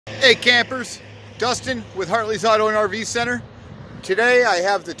Hey campers, Dustin with Hartley's Auto and RV Center. Today I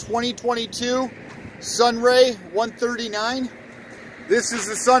have the 2022 Sunray 139. This is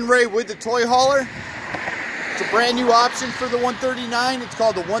the Sunray with the toy hauler. It's a brand new option for the 139. It's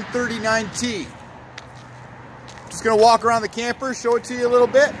called the 139T. Just gonna walk around the camper, show it to you a little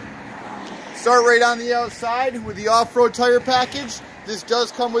bit. Start right on the outside with the off-road tire package. This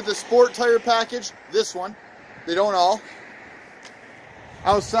does come with the sport tire package, this one. They don't all.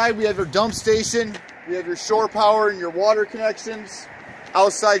 Outside we have your dump station, we have your shore power and your water connections,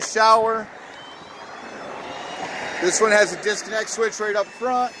 outside shower. This one has a disconnect switch right up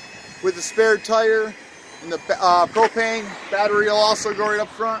front with the spare tire, and the propane battery will also go right up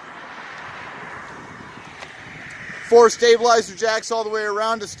front. 4 stabilizer jacks all the way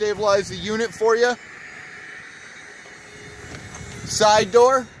around to stabilize the unit for you. Side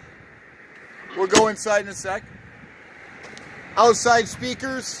door, we'll go inside in a sec. Outside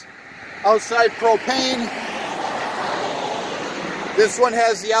speakers, outside propane. This one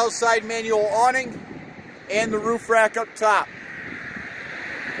has the outside manual awning and the roof rack up top.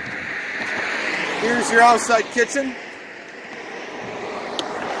 Here's your outside kitchen.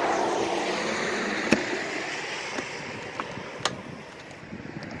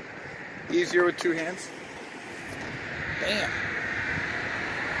 Easier with 2 hands. Bam.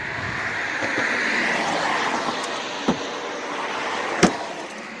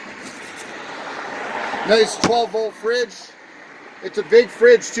 Nice 12-volt fridge. It's a big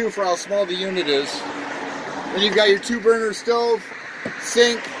fridge too for how small the unit is. Then you've got your 2-burner stove,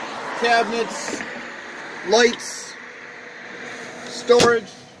 sink, cabinets, lights,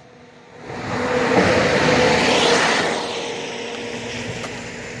 storage.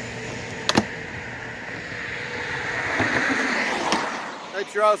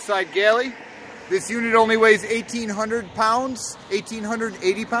 That's your outside galley. This unit only weighs 1,800 pounds,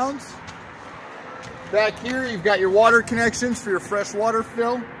 1,880 pounds. Back here, you've got your water connections for your fresh water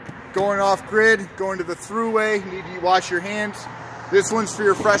fill. Going off grid, going to the throughway, you need to wash your hands. This one's for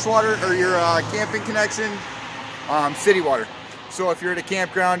your fresh water or your camping connection, city water. So if you're at a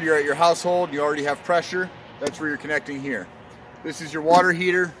campground, you're at your household, you already have pressure, that's where you're connecting here. This is your water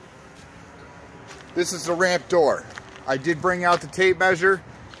heater. This is the ramp door. I did bring out the tape measure.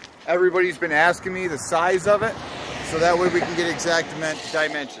 Everybody's been asking me the size of it, so that way we can get exact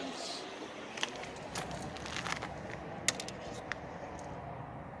dimensions.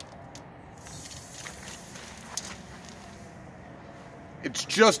 It's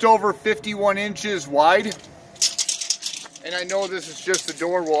just over 51 inches wide. And I know this is just the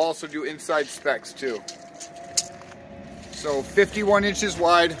door. We'll also do inside specs too. So 51 inches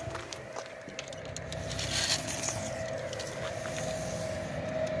wide.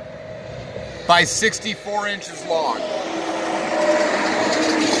 By 64 inches long.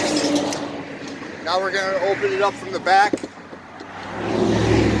 Now we're going to open it up from the back.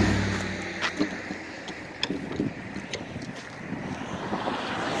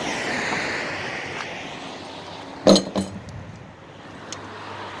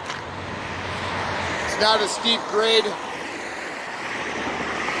 Not a steep grade.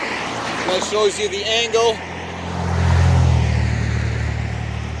 That shows you the angle.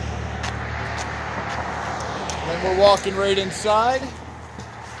 Then we're walking right inside.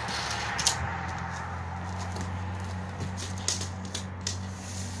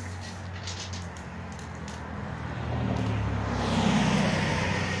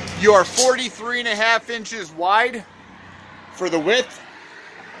 You are 43.5 inches wide for the width.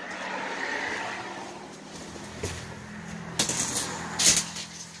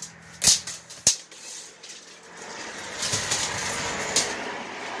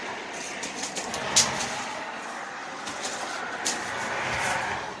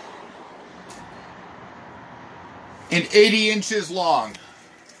 And 80 inches long.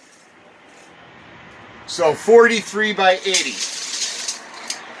 So 43 by 80.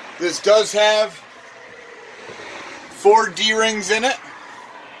 This does have 4 D-rings in it,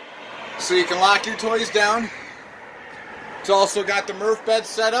 so you can lock your toys down. It's also got the Murph bed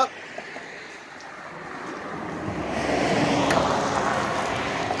set up.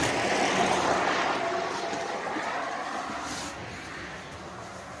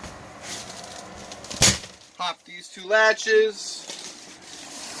 Pop these 2 latches,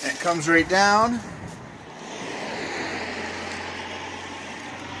 and it comes right down.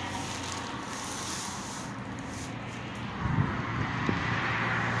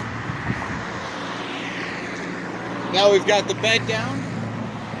 Now we've got the bed down.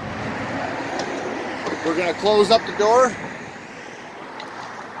 We're going to close up the door.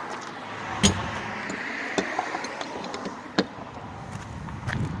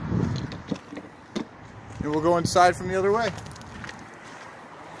 and we'll go inside from the other way.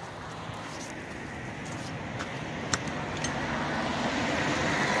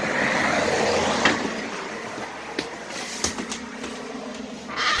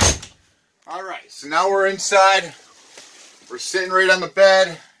 All right, so now we're inside. We're sitting right on the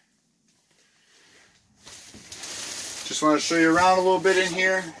bed. Just want to show you around a little bit in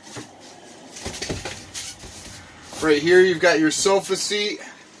here. Right here you've got your sofa seat.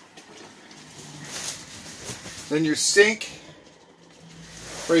 Then your sink.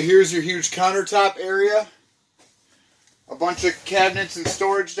 Right here's your huge countertop area. A bunch of cabinets and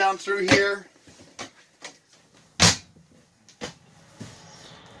storage down through here.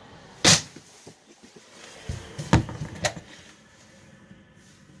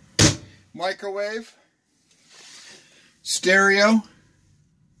 Microwave. Stereo.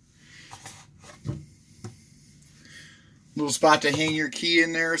 Little spot to hang your key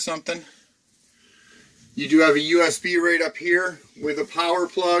in there or something. You do have a USB right up here with a power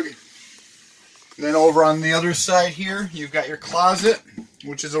plug. And then over on the other side here, you've got your closet,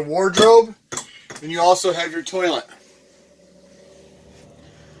 which is a wardrobe. And you also have your toilet.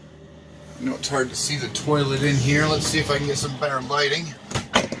 I know it's hard to see the toilet in here. Let's see if I can get some better lighting.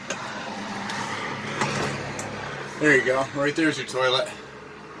 There you go. Right there's your toilet.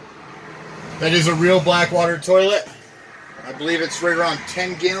 That is a real Blackwater toilet. I believe it's right around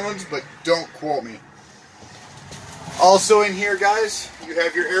 10 gallons, but don't quote me. Also in here, guys, you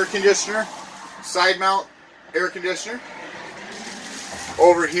have your air conditioner, side mount air conditioner.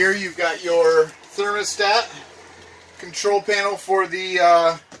 Over here, you've got your thermostat, control panel for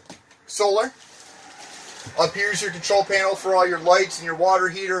the solar. Up here's your control panel for all your lights and your water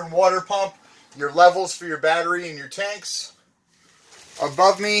heater and water pump, your levels for your battery and your tanks.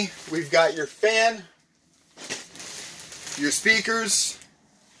 Above me, we've got your fan, your speakers,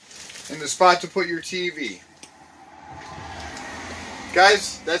 and the spot to put your TV.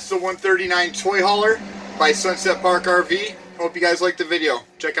 Guys, that's the 139 toy hauler by Sunset Park RV. Hope you guys liked the video.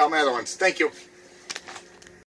 Check out my other ones. Thank you.